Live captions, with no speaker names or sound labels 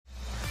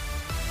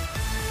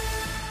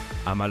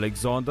I'm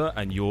Alexander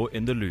and you're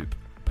in the loop.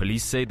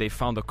 Police say they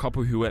found a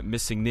couple who went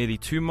missing nearly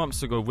 2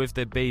 months ago with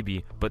their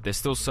baby, but they're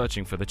still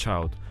searching for the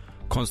child.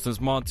 Constance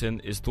Martin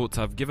is thought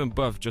to have given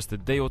birth just a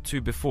day or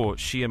two before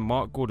she and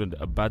Mark Gordon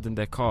abandoned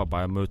their car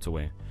by a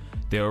motorway.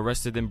 They were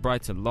arrested in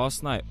Brighton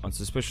last night on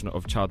suspicion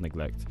of child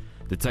neglect.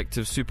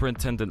 Detective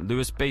Superintendent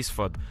Lewis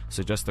Baseford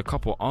suggests the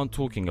couple aren't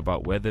talking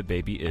about where their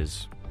baby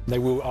is. They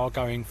are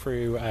going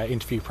through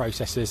interview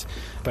processes,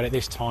 but at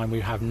this time we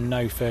have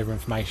no further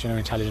information or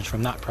intelligence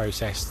from that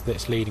process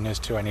that's leading us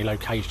to any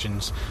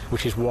locations,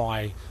 which is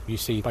why you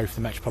see both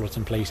the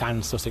Metropolitan Police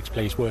and Sussex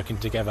Police working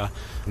together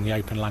in the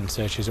open land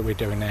searches that we're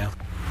doing now.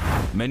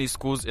 Many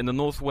schools in the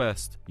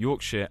northwest,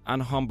 Yorkshire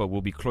and Humber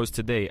will be closed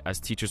today as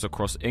teachers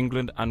across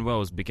England and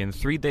Wales begin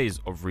 3 days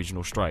of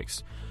regional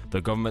strikes.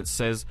 The government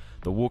says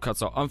the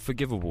walkouts are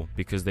unforgivable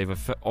because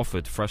they've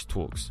offered fresh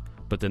talks.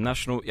 But the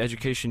National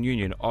Education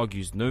Union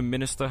argues no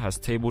minister has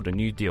tabled a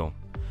new deal.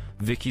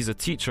 Vicky's a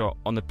teacher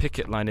on the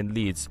picket line in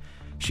Leeds.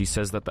 She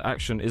says that the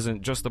action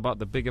isn't just about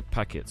the bigger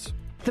packets.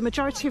 The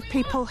majority of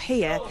people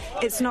here,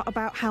 it's not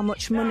about how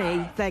much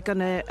money they're going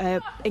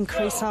to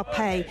increase our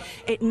pay.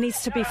 It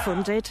needs to be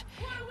funded,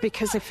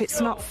 because if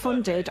it's not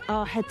funded,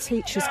 our head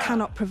teachers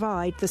cannot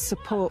provide the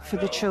support for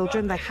the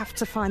children. They have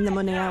to find the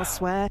money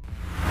elsewhere.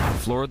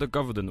 Florida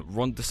Governor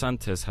Ron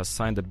DeSantis has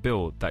signed a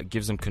bill that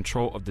gives him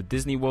control of the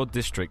Disney World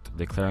district,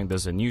 declaring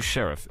there's a new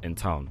sheriff in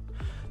town.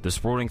 The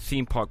sprawling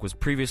theme park was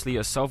previously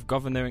a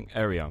self-governing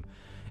area.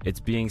 It's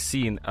being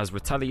seen as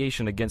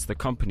retaliation against the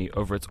company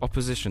over its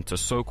opposition to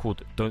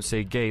so-called Don't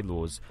Say Gay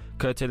laws,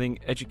 curtailing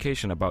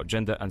education about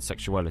gender and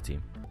sexuality.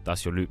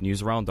 That's your Loop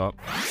News Roundup.